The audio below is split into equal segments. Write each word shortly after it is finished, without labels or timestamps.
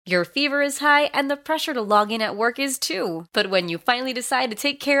Your fever is high and the pressure to log in at work is too. But when you finally decide to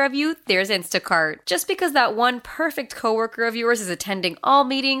take care of you, there's Instacart. Just because that one perfect coworker of yours is attending all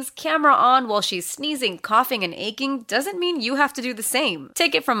meetings, camera on while she's sneezing, coughing, and aching, doesn't mean you have to do the same.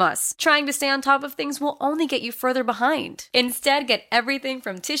 Take it from us. Trying to stay on top of things will only get you further behind. Instead, get everything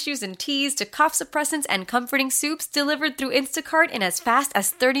from tissues and teas to cough suppressants and comforting soups delivered through Instacart in as fast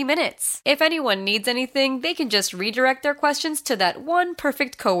as 30 minutes. If anyone needs anything, they can just redirect their questions to that one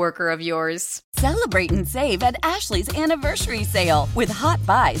perfect coworker of yours. Celebrate and save at Ashley's Anniversary Sale. With Hot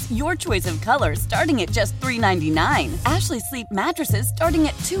Buys, your choice of colors starting at just $3.99. Ashley Sleep mattresses starting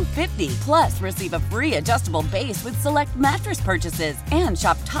at $2.50. Plus, receive a free adjustable base with select mattress purchases. And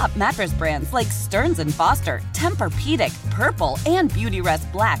shop top mattress brands like Stearns & Foster, Tempur-Pedic, Purple, and Beautyrest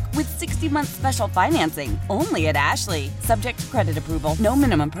Black with 60-month special financing. Only at Ashley. Subject to credit approval. No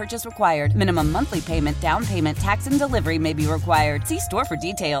minimum purchase required. Minimum monthly payment, down payment, tax, and delivery may be required. See store for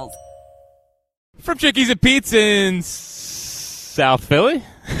details. From Chickies and Pete's in South Philly.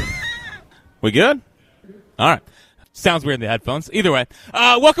 We good? All right. Sounds weird in the headphones. Either way,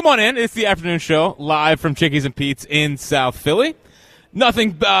 welcome on in. It's the afternoon show live from Chickies and Pete's in South Philly.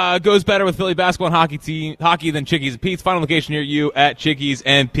 Nothing goes better with Philly basketball and hockey than Chickies and Pete's. Final location near you at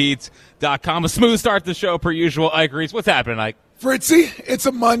chickiesandpete's.com. A smooth start to the show per usual. Ike Reese, what's happening, Ike? Fritzy, it's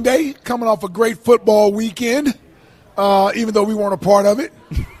a Monday, coming off a great football weekend, even though we weren't a part of it.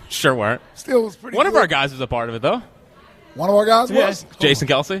 Sure weren't. Still was pretty One good. of our guys was a part of it, though. One of our guys was? Jason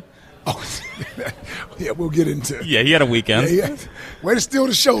Kelsey. Oh, yeah, we'll get into it. Yeah, he had a weekend. Yeah. Way to steal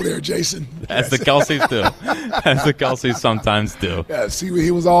the show there, Jason. As the Kelseys do. As the Kelseys sometimes do. Yeah, see,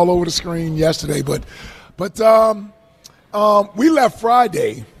 he was all over the screen yesterday. But we left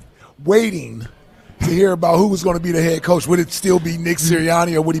Friday waiting to hear about who was going to be the head coach. Would it still be Nick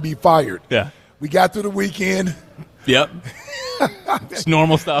Sirianni or would he be fired? Yeah. We got through the weekend. Yep. It's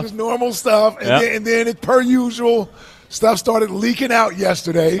normal stuff. It's normal stuff. And then per usual, stuff started leaking out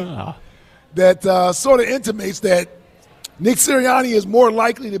yesterday that sort of intimates that Nick Sirianni is more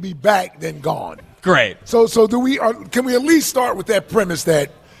likely to be back than gone. Great. So can we at least start with that premise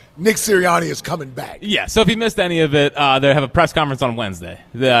that Nick Sirianni is coming back? Yeah, so if you missed any of it, they have a press conference on Wednesday.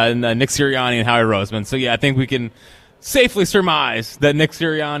 Nick Sirianni and Howie Roseman. So, yeah, I think we can safely surmise that Nick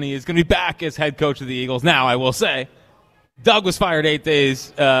Sirianni is going to be back as head coach of the Eagles. Now, I will say, Doug was fired 8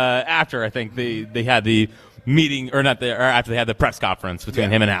 days after, I think, they had the meeting, or after they had the press conference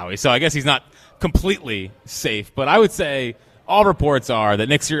between him and Howie. So I guess he's not completely safe. But I would say all reports are that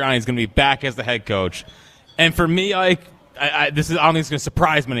Nick Sirianni is going to be back as the head coach. And for me, I don't think it's going to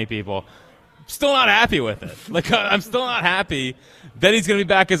surprise many people. Still not happy with it. I'm still not happy that he's going to be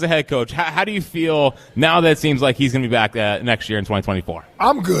back as a head coach. How do you feel now that it seems like he's going to be back next year in 2024?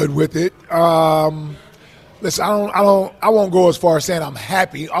 I'm good with it. Listen, I won't go as far as saying I'm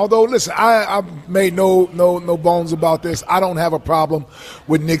happy. Although, listen, I've made no bones about this. I don't have a problem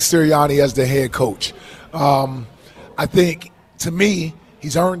with Nick Sirianni as the head coach. I think, to me,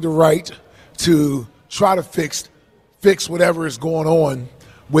 he's earned the right to try to fix whatever is going on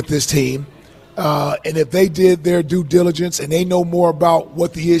with this team. And if they did their due diligence and they know more about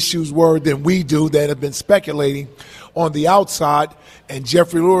what the issues were than we do that have been speculating on the outside, and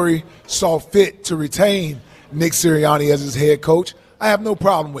Jeffrey Lurie saw fit to retain Nick Sirianni as his head coach, I have no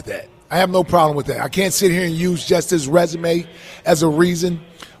problem with that. I can't sit here and use just his resume as a reason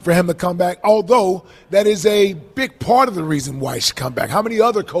for him to come back, although that is a big part of the reason why he should come back. How many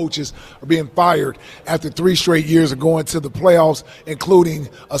other coaches are being fired after 3 straight years of going to the playoffs, including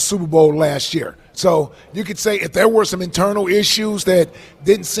a Super Bowl last year? So you could say if there were some internal issues that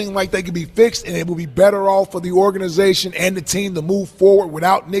didn't seem like they could be fixed and it would be better off for the organization and the team to move forward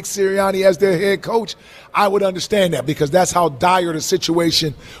without Nick Sirianni as their head coach, I would understand that, because that's how dire the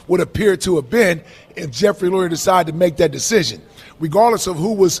situation would appear to have been if Jeffrey Lurie decided to make that decision. Regardless of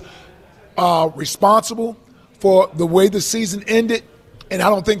who was responsible for the way the season ended, and I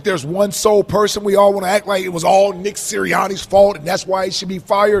don't think there's one sole person. We all want to act like it was all Nick Sirianni's fault and that's why he should be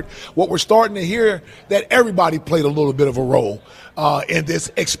fired. What we're starting to hear, that everybody played a little bit of a role in this,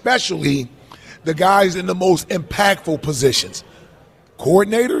 especially the guys in the most impactful positions.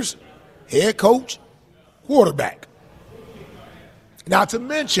 Coordinators, head coach, quarterback. Not to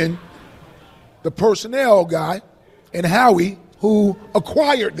mention the personnel guy and Howie, who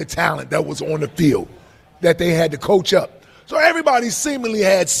acquired the talent that was on the field that they had to coach up. So everybody seemingly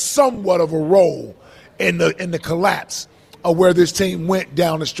had somewhat of a role in the collapse of where this team went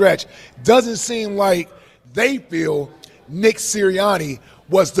down the stretch. Doesn't seem like they feel Nick Sirianni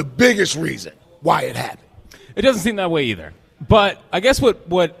was the biggest reason why it happened. It doesn't seem that way either. But I guess what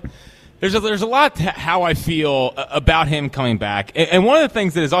There's a lot to how I feel about him coming back. And one of the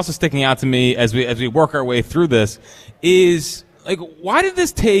things that is also sticking out to me as we work our way through this is, like, why did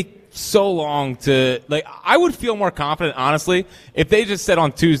this take so long to, like, I would feel more confident, honestly, if they just said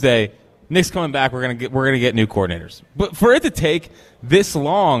on Tuesday, Nick's coming back, we're gonna get new coordinators. But for it to take this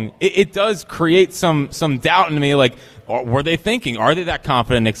long, it does create some doubt in me, like, were they thinking? Are they that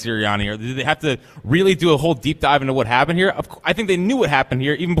confident, Nick Sirianni? Or did they have to really do a whole deep dive into what happened here? I think they knew what happened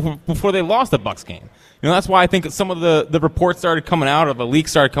here even before they lost the Bucs game. That's why I think some of the reports started coming out, or the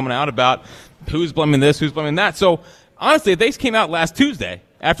leaks started coming out about who's blaming this, who's blaming that. So, honestly, if they came out last Tuesday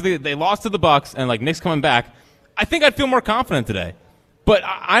after they lost to the Bucs and, like, Nick's coming back, I think I'd feel more confident today. But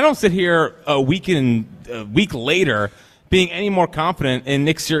I don't sit here a week later being any more confident in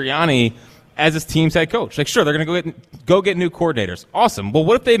Nick Sirianni as his team's head coach. Like, sure, they're going to go get new coordinators. Awesome. Well,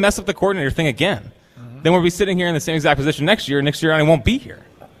 what if they mess up the coordinator thing again? Mm-hmm. Then we'll be sitting here in the same exact position next year. Nick Sirianni won't be here.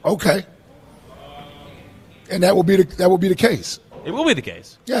 Okay. And that will be the case. It will be the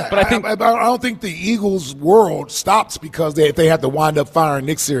case. Yeah, but I don't think the Eagles' world stops because they have to wind up firing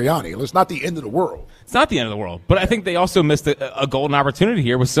Nick Sirianni. It's not the end of the world. It's not the end of the world, but I think they also missed a golden opportunity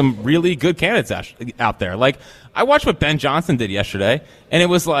here with some really good candidates out there. Like, I watched what Ben Johnson did yesterday, and it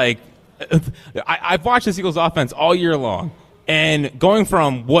was like, I've watched this Eagles offense all year long, and going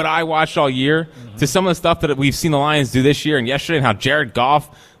from what I watched all year to some of the stuff that we've seen the Lions do this year and yesterday, and how Jared Goff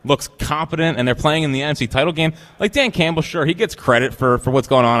looks competent, and they're playing in the NFC title game. Like, Dan Campbell, sure, he gets credit for what's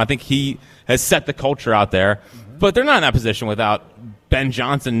going on. I think he has set the culture out there, but they're not in that position without Ben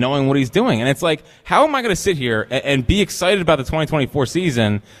Johnson knowing what he's doing. And it's like, how am I going to sit here and be excited about the 2024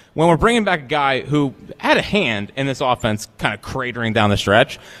 season when we're bringing back a guy who had a hand in this offense kind of cratering down the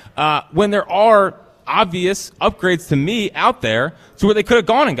stretch, when there are obvious upgrades to me out there to where they could have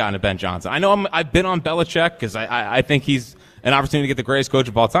gone and gotten a Ben Johnson. I know I've been on Belichick because I think he's an opportunity to get the greatest coach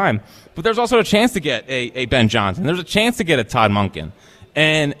of all time. But there's also a chance to get a Ben Johnson. There's a chance to get a Todd Monken.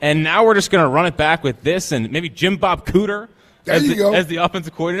 And now we're just going to run it back with this and maybe Jim Bob Cooter as the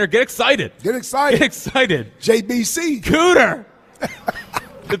offensive coordinator. Get excited. Get excited. JBC. Cooter.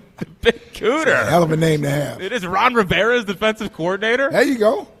 the big Cooter. It's a hell of a name to have. It is Ron Rivera's defensive coordinator. There you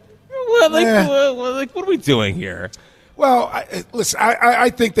go. What are we doing here? Well, listen, I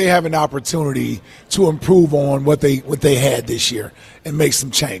think they have an opportunity to improve on what they had this year and make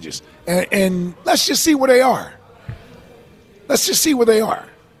some changes. And let's just see where they are.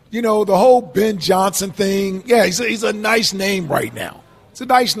 The whole Ben Johnson thing, yeah, he's a nice name right now. It's a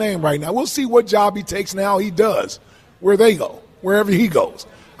nice name right now. We'll see what job he takes now. He does, where they go, wherever he goes.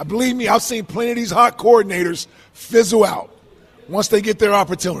 Believe me, I've seen plenty of these hot coordinators fizzle out once they get their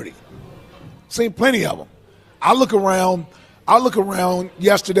opportunity. Seen plenty of them. I look around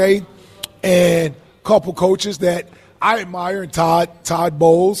yesterday, and a couple coaches that I admire, and Todd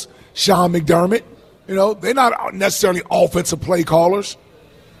Bowles, Sean McDermott. They're not necessarily offensive play callers,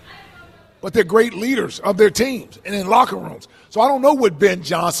 but they're great leaders of their teams and in locker rooms. So I don't know what Ben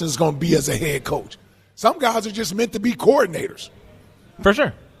Johnson is going to be as a head coach. Some guys are just meant to be coordinators. For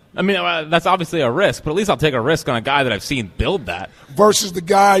sure. I mean, that's obviously a risk, but at least I'll take a risk on a guy that I've seen build that. Versus the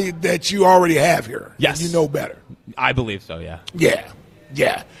guy that you already have here. Yes. You know better. I believe so, yeah.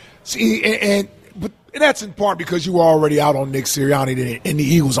 Yeah. See, and that's in part because you were already out on Nick Sirianni, and the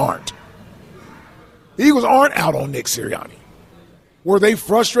Eagles aren't. The Eagles aren't out on Nick Sirianni. Were they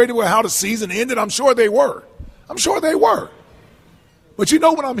frustrated with how the season ended? I'm sure they were. But you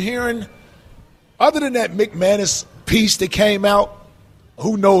know what I'm hearing? Other than that McManus piece that came out,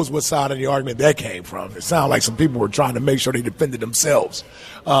 who knows what side of the argument that came from. It sounded like some people were trying to make sure they defended themselves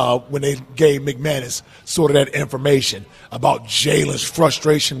when they gave McManus sort of that information about Jalen's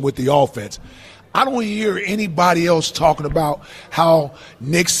frustration with the offense. I don't hear anybody else talking about how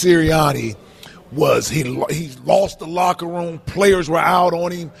Nick Sirianni he lost the locker room, players were out on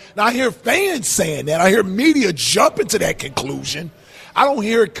him. Now I hear fans saying that. I hear media jumping to that conclusion. I don't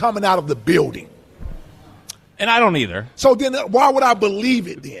hear it coming out of the building. And I don't either. So then why would I believe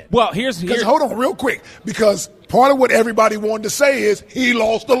it then? Well, here's hold on real quick, because part of what everybody wanted to say is he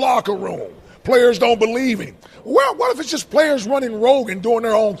lost the locker room. Players don't believe him. Well, what if it's just players running rogue and doing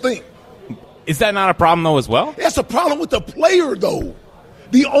their own thing? Is that not a problem, though, as well? That's a problem with the player, though.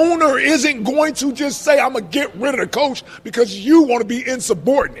 The owner isn't going to just say, I'm going to get rid of the coach because you want to be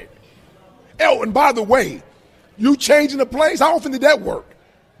insubordinate. Oh, and by the way, you changing the plays, how often did that work?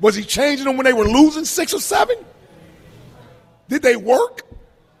 Was he changing them when they were losing 6 or 7? Did they work?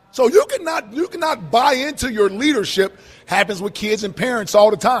 So you cannot buy into your leadership. Happens with kids and parents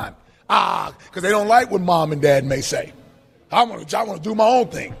all the time. Because they don't like what mom and dad may say. I want to do my own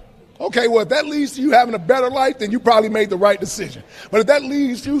thing. Okay, well, if that leads to you having a better life, then you probably made the right decision. But if that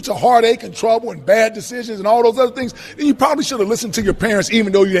leads you to heartache and trouble and bad decisions and all those other things, then you probably should have listened to your parents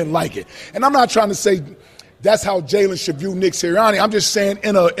even though you didn't like it. And I'm not trying to say that's how Jalen should view Nick Sirianni. I'm just saying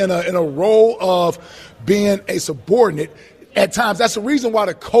in a role of being a subordinate, at times that's the reason why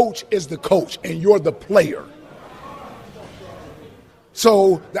the coach is the coach and you're the player.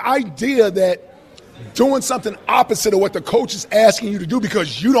 So the idea that doing something opposite of what the coach is asking you to do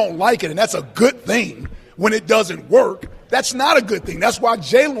because you don't like it, and that's a good thing when it doesn't work, that's not a good thing. That's why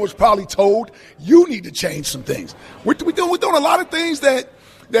Jalen was probably told, you need to change some things. We're doing a lot of things that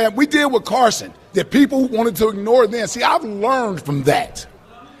we did with Carson that people wanted to ignore then. See, I've learned from that.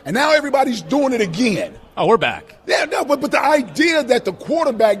 And now everybody's doing it again. Oh, we're back. Yeah, no, but the idea that the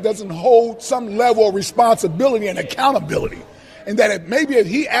quarterback doesn't hold some level of responsibility and accountability, and that maybe if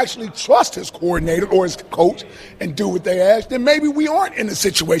he actually trusts his coordinator or his coach and do what they ask, then maybe we aren't in the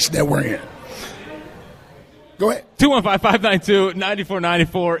situation that we're in. Go ahead.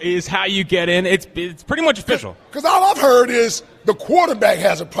 215-592-9494 is how you get in. It's pretty much official. Because all I've heard is the quarterback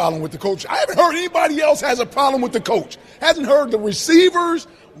has a problem with the coach. I haven't heard anybody else has a problem with the coach. Hasn't heard the receivers,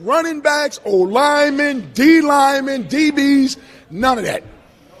 running backs, O-linemen, D-linemen, DBs, none of that.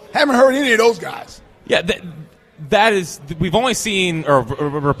 Haven't heard any of those guys. Yeah, that is, we've only seen or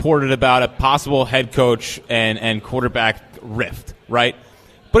reported about a possible head coach and quarterback rift, right?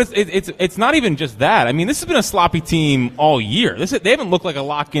 But it's not even just that. I mean, this has been a sloppy team all year. They haven't looked like a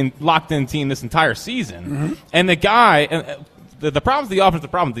locked in team this entire season. Mm-hmm. And the guy, the problem's the offense. The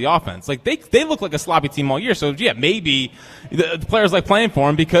problem's the offense. Like they look like a sloppy team all year. So yeah, maybe the players like playing for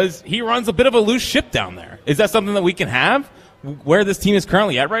him because he runs a bit of a loose ship down there. Is that something that we can have? Where this team is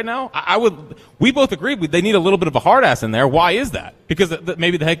currently at right now, we both agree they need a little bit of a hard ass in there. Why is that? Because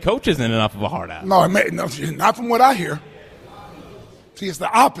maybe the head coach isn't enough of a hard ass. No, not from what I hear. See, it's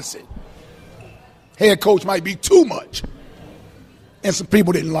the opposite. Head coach might be too much, and some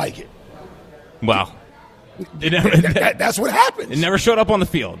people didn't like it. Well, that's what happens. It never showed up on the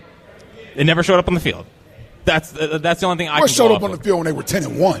field. That's the only thing I can showed up on the field when they were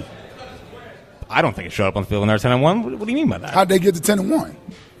 10-1. I don't think it showed up on the field when they were 10-1. What do you mean by that? How'd they get to 10-1?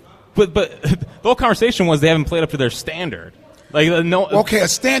 But the whole conversation was they haven't played up to their standard. Okay, a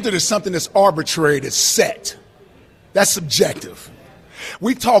standard is something that's arbitrary, that's set. That's subjective.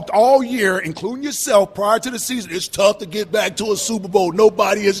 We talked all year, including yourself, prior to the season, it's tough to get back to a Super Bowl.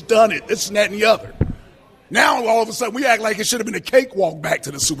 Nobody has done it. This and that and the other. Now, all of a sudden, we act like it should have been a cakewalk back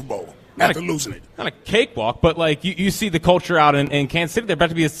to the Super Bowl after losing it. Not a cakewalk, but you see the culture out in Kansas City. They're about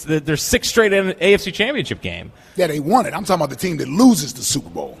to be their sixth straight AFC Championship game. Yeah, they won it. I'm talking about the team that loses the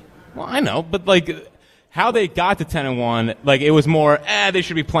Super Bowl. Well, I know, but how they got to 10-1, it was more, they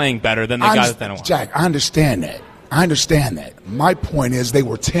should be playing better than they got to 10-1. Jack, I understand that. My point is they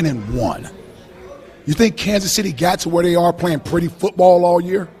were 10-1. You think Kansas City got to where they are playing pretty football all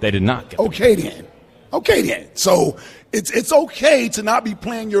year? They did not get Okay then. So it's okay to not be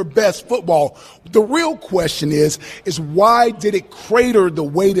playing your best football. The real question is why did it crater the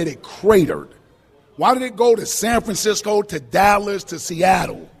way that it cratered? Why did it go to San Francisco, to Dallas, to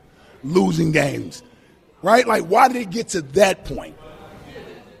Seattle, losing games? Right? Why did it get to that point?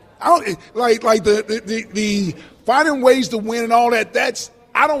 I don't the finding ways to win and all that.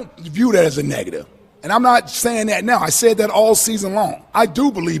 I don't view that as a negative, and I'm not saying that now. I said that all season long. I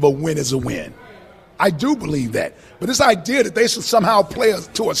do believe a win is a win. I do believe that. But this idea that they should somehow play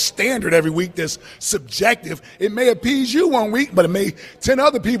to a standard every week that's subjective, it may appease you one week, but it may 10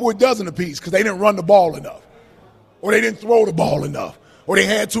 other people it doesn't appease because they didn't run the ball enough, or they didn't throw the ball enough, or they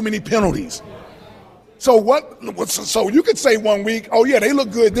had too many penalties. So So you could say one week, oh yeah, they look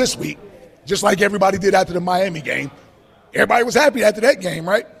good this week, just like everybody did after the Miami game. Everybody was happy after that game,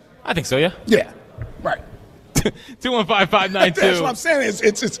 right? I think so, yeah. Yeah, right. 215-592. That's what I'm saying.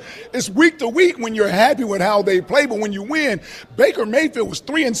 It's week to week when you're happy with how they play, but when you win, Baker Mayfield was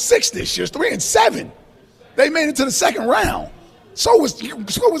 3-6 this year, 3-7. They made it to the second round. So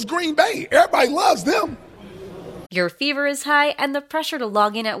was Green Bay. Everybody loves them. Your fever is high and the pressure to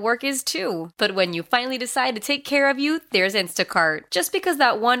log in at work is too. But when you finally decide to take care of you, there's Instacart. Just because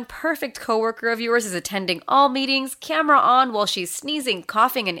that one perfect coworker of yours is attending all meetings, camera on while she's sneezing,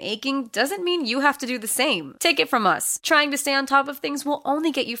 coughing, and aching, doesn't mean you have to do the same. Take it from us. Trying to stay on top of things will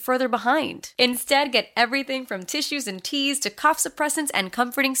only get you further behind. Instead, get everything from tissues and teas to cough suppressants and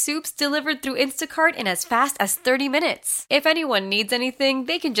comforting soups delivered through Instacart in as fast as 30 minutes. If anyone needs anything,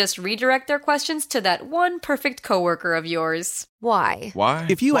 they can just redirect their questions to that one perfect coworker of yours. Why? Why?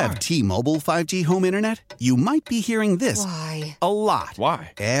 If you have T-Mobile 5G home internet, you might be hearing this Why? a lot.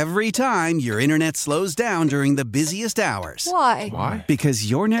 Why? Every time your internet slows down during the busiest hours. Why? Why? Because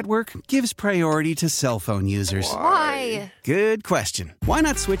your network gives priority to cell phone users. Why? Good question. Why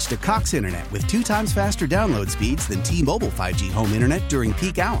not switch to Cox Internet with 2 times faster download speeds than T-Mobile 5G home internet during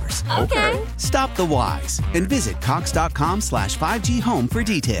peak hours? Okay. Stop the whys and visit cox.com/5G home for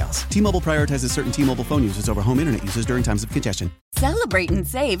details. T-Mobile prioritizes certain T-Mobile phone users over home internet users during times of congestion. Celebrate and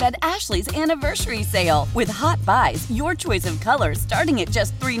save at Ashley's Anniversary Sale. With Hot Buys, your choice of colors starting at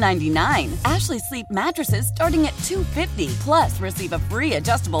just $3.99. Ashley Sleep mattresses starting at $2.50. Plus, receive a free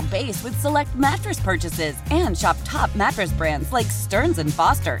adjustable base with select mattress purchases. And shop top mattress brands like Stearns &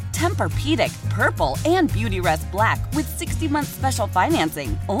 Foster, Tempur-Pedic, Purple, and Beautyrest Black with 60-month special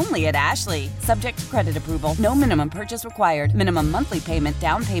financing. Only at Ashley. Subject to credit approval. No minimum purchase required. Minimum monthly payment,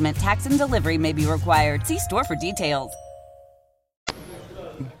 down payment, tax, and delivery may be required. See store for details.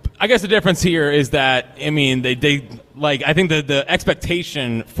 I guess the difference here is that, I mean, they I think the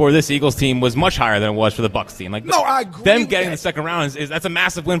expectation for this Eagles team was much higher than it was for the Bucs team. Like, No, I agree them with getting that. the second round is that's a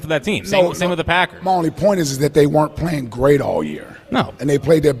massive win for that team. Same with the Packers. My only point is that they weren't playing great all year. No. And they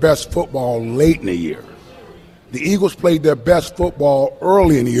played their best football late in the year. The Eagles played their best football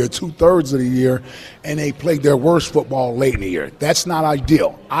early in the year, 2/3 of the year, and they played their worst football late in the year. That's not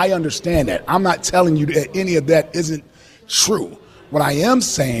ideal. I understand that. I'm not telling you that any of that isn't true. What I am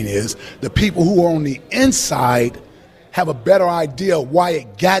saying is the people who are on the inside have a better idea why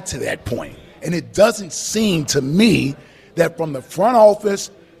it got to that point. And it doesn't seem to me that from the front office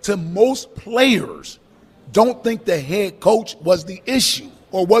to most players don't think the head coach was the issue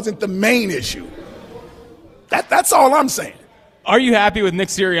or wasn't the main issue. That's all I'm saying. Are you happy with Nick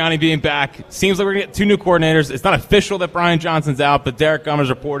Sirianni being back? Seems like we're going to get 2 new coordinators. It's not official that Brian Johnson's out, but Derek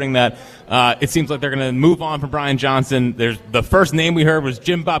Gummer's reporting that it seems like they're going to move on from Brian Johnson. There's the first name we heard was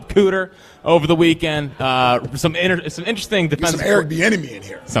Jim Bob Cooter over the weekend. Some interesting defensive. Some Eric Bieniemy in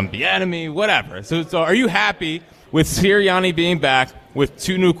here. Some Bieniemy, whatever. So are you happy with Sirianni being back with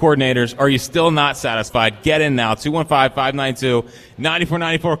 2 new coordinators? Are you still not satisfied? Get in now.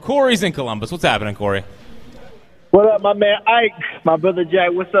 215-592-9494. Corey's in Columbus. What's happening, Corey? What up, my man Ike? My brother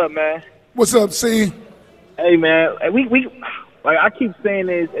Jack. What's up, man? What's up, C? Hey, man. We like I keep saying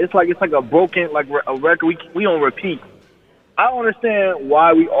this. It's like a broken a record. We on repeat. I don't understand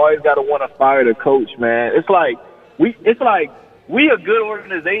why we always gotta want to fire the coach, man. It's like we a good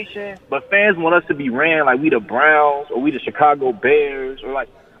organization, but fans want us to be ran like we the Browns or we the Chicago Bears or like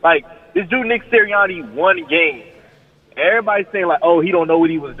this dude Nick Sirianni won game. Everybody's saying like, oh, he don't know what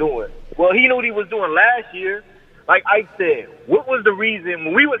he was doing. Well, he knew what he was doing last year. Like Ike said, what was the reason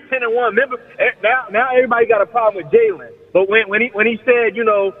when we was 10-1? Remember, now everybody got a problem with Jalen. But when he said, you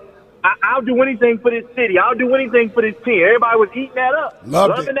know, I'll do anything for this city, I'll do anything for this team. Everybody was eating that up,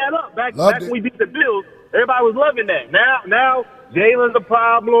 loving that up. Back when we beat the Bills, everybody was loving that. Now Jalen's a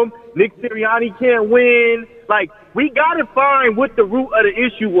problem. Nick Sirianni can't win. Like, we got to find what the root of the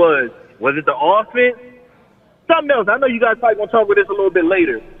issue was. Was it the offense? Something else. I know you guys probably going to talk with this a little bit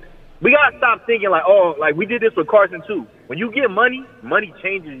later. We got to stop thinking like, oh, like we did this with Carson too. When you get money, money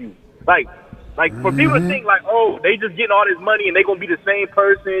changes you. Like for people to think like, oh, they just getting all this money and they going to be the same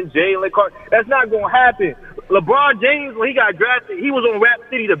person, Jalen Carson. That's not going to happen. LeBron James, when he got drafted, he was on Rap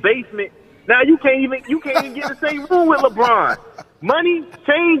City, the basement. Now you can't even get in the same room with LeBron. Money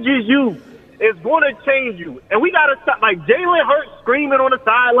changes you. It's going to change you. And we got to stop. Like Jalen Hurts screaming on the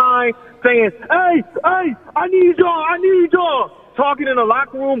sideline saying, hey, I need y'all. Talking in the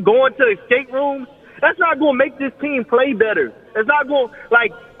locker room, going to escape rooms, that's not going to make this team play better. It's not going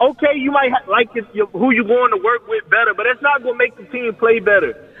like, okay, you might like who you're going to work with better, but it's not going to make the team play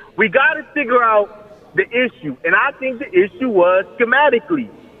better. We got to figure out the issue, and I think the issue was schematically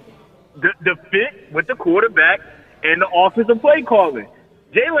the fit with the quarterback and the offensive play calling.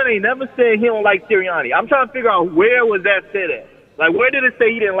 Jalen ain't never said he don't like Sirianni. I'm trying to figure out where was that said at. Like, where did it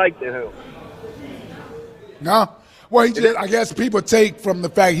say he didn't like him? No. Well, he just, I guess people take from the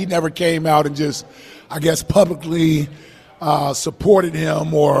fact he never came out and just, I guess, publicly supported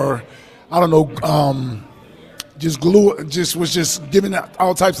him, or I don't know, was giving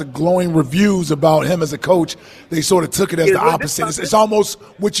all types of glowing reviews about him as a coach. They sort of took it as the opposite. It's almost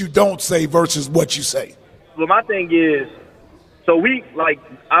what you don't say versus what you say. Well, my thing is, so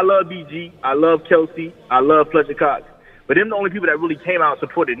I love BG, I love Kelsey, I love Fletcher Cox. But them the only people that really came out and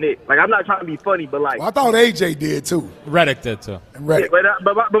supported Nick. Like, I'm not trying to be funny, but like... Well, I thought AJ did, too. Reddick did, too. And Reddick. Yeah,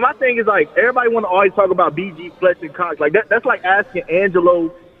 but my thing is, like, everybody want to always talk about BG, Fletcher, and Cox. Like, that's like asking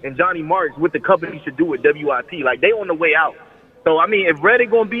Angelo and Johnny Marks what the company should do with WIP. Like, they on the way out. So, I mean, if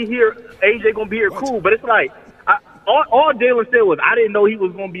Reddick going to be here, AJ going to be here, cool. But it's like, all Jalen said was, I didn't know he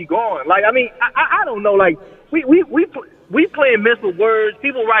was going to be gone. Like, I mean, I don't know. Like, we playing mental words.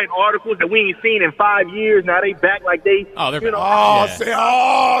 People writing articles that we ain't seen in 5 years. Now they back like they, they're you know.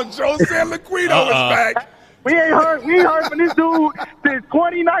 Joe San Liquido is back. We ain't heard from this dude since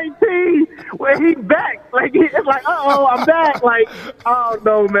 2019 when he's back. Like, it's like, I'm back. Like, I don't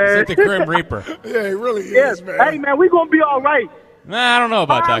know, man. It's like the Grim Reaper. Yeah, he really is, man. Hey, man, we going to be all right. Nah, I don't know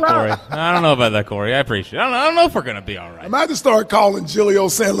about that, Corey. I don't know about that, Corey. I appreciate it. I don't know if we're going to be all right. I might have to start calling Giglio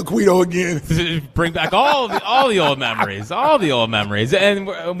San Liquido again. Bring back all the old memories. All the old memories. And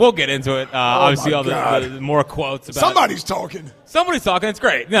we'll get into it. Obviously, all the more quotes about Somebody's talking. Somebody's talking. It's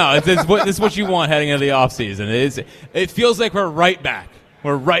great. No, this is what you want heading into the offseason. It feels like we're right back.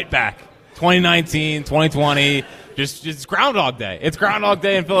 We're right back. 2019, 2020, just Groundhog Day. It's Groundhog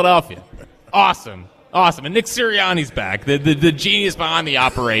Day in Philadelphia. Awesome. And Nick Sirianni's back, the genius behind the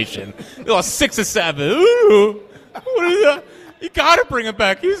operation. 6 of 7. Ooh, what is that? You got to bring him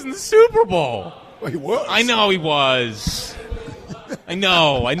back. He was in the Super Bowl. Well, he was. I know he was. I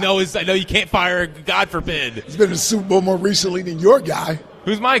know you can't fire, God forbid. He's been in the Super Bowl more recently than your guy.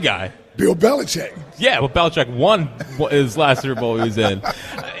 Who's my guy? Bill Belichick. Yeah, well, Belichick won his last Super Bowl he was in.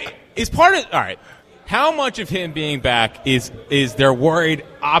 Is part of all right. How much of him being back is they're worried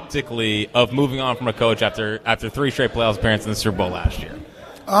optically of moving on from a coach after 3 straight playoff appearances in the Super Bowl last year?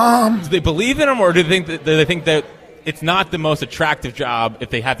 Do they believe in him, or do they think that it's not the most attractive job if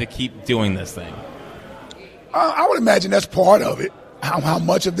they have to keep doing this thing? I would imagine that's part of it. How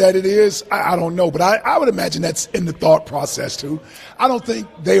much of that it is, I don't know. But I would imagine that's in the thought process, too. I don't think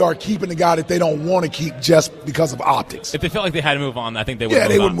they are keeping the guy that they don't want to keep just because of optics. If they felt like they had to move on, I think they would move on.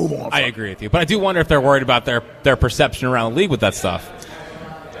 Yeah, they would move on. I agree with you. But I do wonder if they're worried about their perception around the league with that stuff.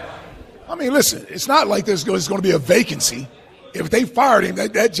 I mean, listen, it's not like there's going to be a vacancy. If they fired him,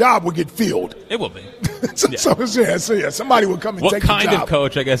 that job would get filled. It will be. So somebody would come and take the job. What kind of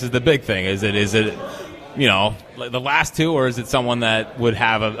coach, I guess, is the big thing? Is it like the last two, or is it someone that would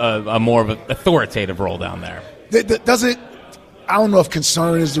have a more of an authoritative role down there? Does it? I don't know if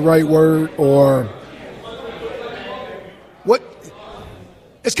concern is the right word or what.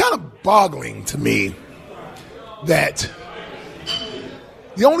 It's kind of boggling to me that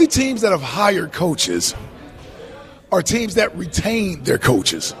the only teams that have hired coaches are teams that retain their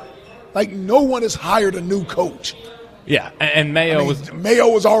coaches. Like, no one has hired a new coach. Yeah, and Mayo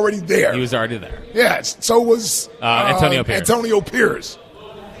was already there. He was already there. Yes, so was Antonio Pierce.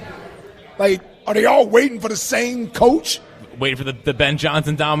 Like, are they all waiting for the same coach? Waiting for the Ben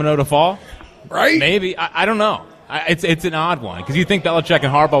Johnson domino to fall? Right? Maybe. I don't know. It's an odd one because you think Belichick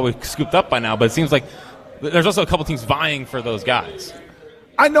and Harbaugh would scooped up by now, but it seems like there's also a couple teams vying for those guys.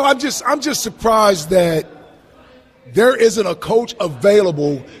 I know. I'm just surprised that there isn't a coach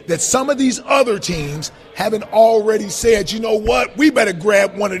available that some of these other teams haven't already said, you know what, we better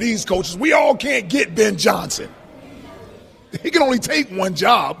grab one of these coaches. We all can't get Ben Johnson. He can only take one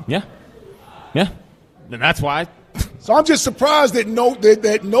job. Yeah. And that's why. So I'm just surprised that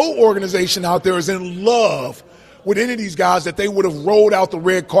no organization out there is in love with any of these guys that they would have rolled out the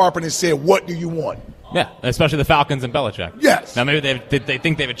red carpet and said, what do you want? Yeah, especially the Falcons and Belichick. Yes. Now, maybe they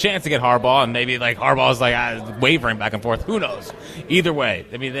think they have a chance to get Harbaugh, and maybe like Harbaugh's like wavering back and forth. Who knows? Either way,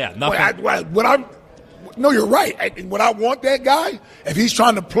 I mean, yeah, nothing. No, you're right. When I want that guy, if he's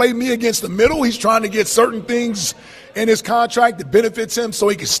trying to play me against the middle, he's trying to get certain things in his contract that benefits him so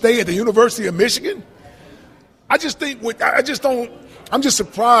he can stay at the University of Michigan. I'm just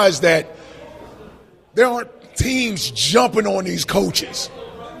surprised that there aren't teams jumping on these coaches.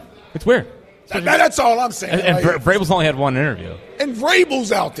 It's weird. That's all I'm saying. And Vrabel's only had one interview. And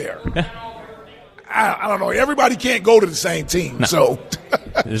Vrabel's out there. I don't know. Everybody can't go to the same team. No. So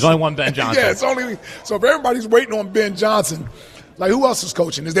there's only one Ben Johnson. Yeah, so if everybody's waiting on Ben Johnson, like, who else is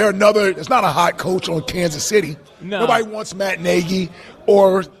coaching? Is there another? It's not a hot coach on Kansas City. No. Nobody wants Matt Nagy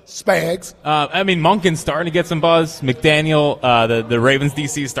or Spags. I mean, Monken's starting to get some buzz. McDaniel, the Ravens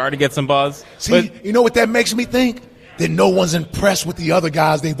DC, is starting to get some buzz. See, you know what that makes me think? That no one's impressed with the other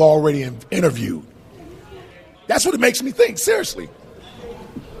guys they've already interviewed. That's what it makes me think, seriously.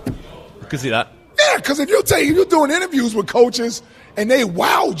 You can see that. Yeah, because if you're doing interviews with coaches and they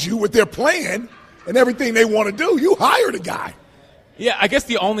wowed you with their plan and everything they want to do, you hired a guy. Yeah, I guess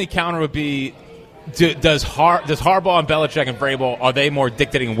the only counter would be, does Harbaugh and Belichick and Vrabel, are they more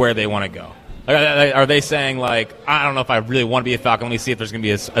dictating where they want to go? Are they saying, like, I don't know if I really want to be a Falcon, let me see if there's going to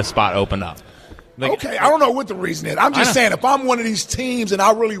be a spot open up? Like, okay, I don't know what the reason is. I'm just saying, if I'm one of these teams and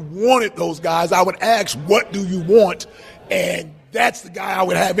I really wanted those guys, I would ask, what do you want? And that's the guy I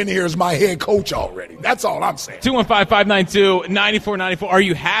would have in here as my head coach already. That's all I'm saying. 215-592-9494. Are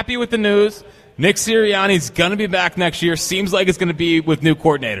you happy with the news Nick Sirianni's going to be back next year. Seems like it's going to be with new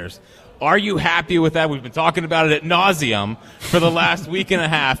coordinators. Are you happy with that? We've been talking about it at nauseum for the last week and a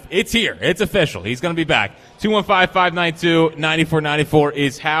half. It's here. It's official. He's going to be back. 215-592-9494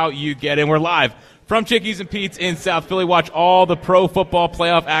 is how you get in. We're live from Chickies and Pete's in South Philly. Watch all the pro football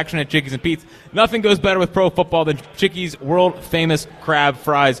playoff action at Chickies and Pete's. Nothing goes better with pro football than Chickies' world-famous crab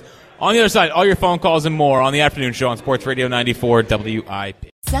fries. On the other side, all your phone calls and more on the afternoon show on Sports Radio 94 WIP.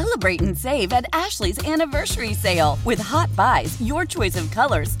 Celebrate and save at Ashley's Anniversary Sale. With Hot Buys, your choice of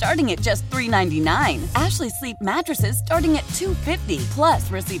colors starting at just $3.99. Ashley Sleep mattresses starting at $2.50.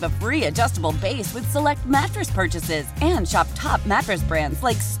 Plus, receive a free adjustable base with select mattress purchases. And shop top mattress brands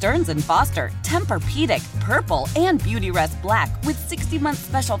like Stearns & Foster, Tempur-Pedic, Purple, and Beautyrest Black with 60-month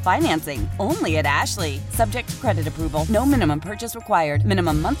special financing. Only at Ashley. Subject to credit approval. No minimum purchase required.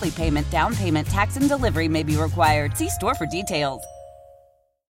 Minimum monthly payment, down payment, tax, and delivery may be required. See store for details.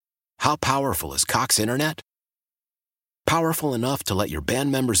 How powerful is Cox Internet? Powerful enough to let your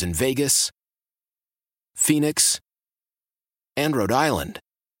band members in Vegas, Phoenix, and Rhode Island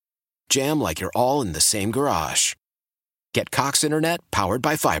jam like you're all in the same garage. Get Cox Internet powered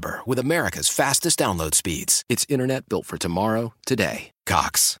by fiber with America's fastest download speeds. It's internet built for tomorrow, today.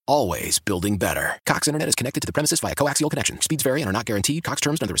 Cox, always building better. Cox Internet is connected to the premises via coaxial connection. Speeds vary and are not guaranteed. Cox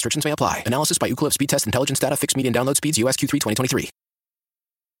terms and other restrictions may apply. Analysis by Ookla of Speed Test Intelligence Data. Fixed median download speeds. US Q3 2023.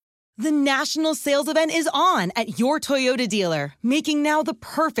 The national sales event is on at your Toyota dealer, making now the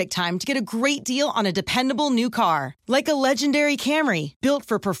perfect time to get a great deal on a dependable new car. Like a legendary Camry, built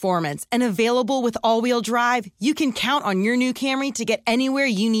for performance and available with all-wheel drive, you can count on your new Camry to get anywhere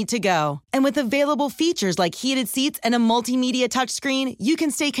you need to go. And with available features like heated seats and a multimedia touchscreen, you can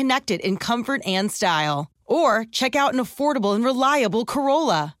stay connected in comfort and style. Or check out an affordable and reliable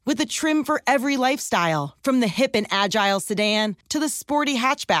Corolla with a trim for every lifestyle, from the hip and agile sedan to the sporty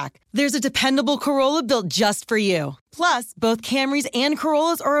hatchback. There's a dependable Corolla built just for you. Plus, both Camrys and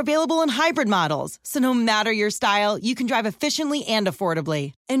Corollas are available in hybrid models, so no matter your style, you can drive efficiently and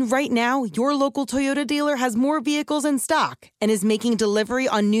affordably. And right now, your local Toyota dealer has more vehicles in stock and is making delivery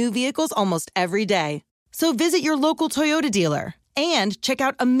on new vehicles almost every day. So visit your local Toyota dealer. And check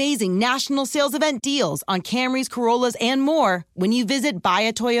out amazing national sales event deals on Camrys, Corollas, and more when you visit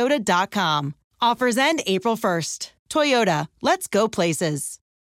buyatoyota.com. Offers end April 1st. Toyota, let's go places.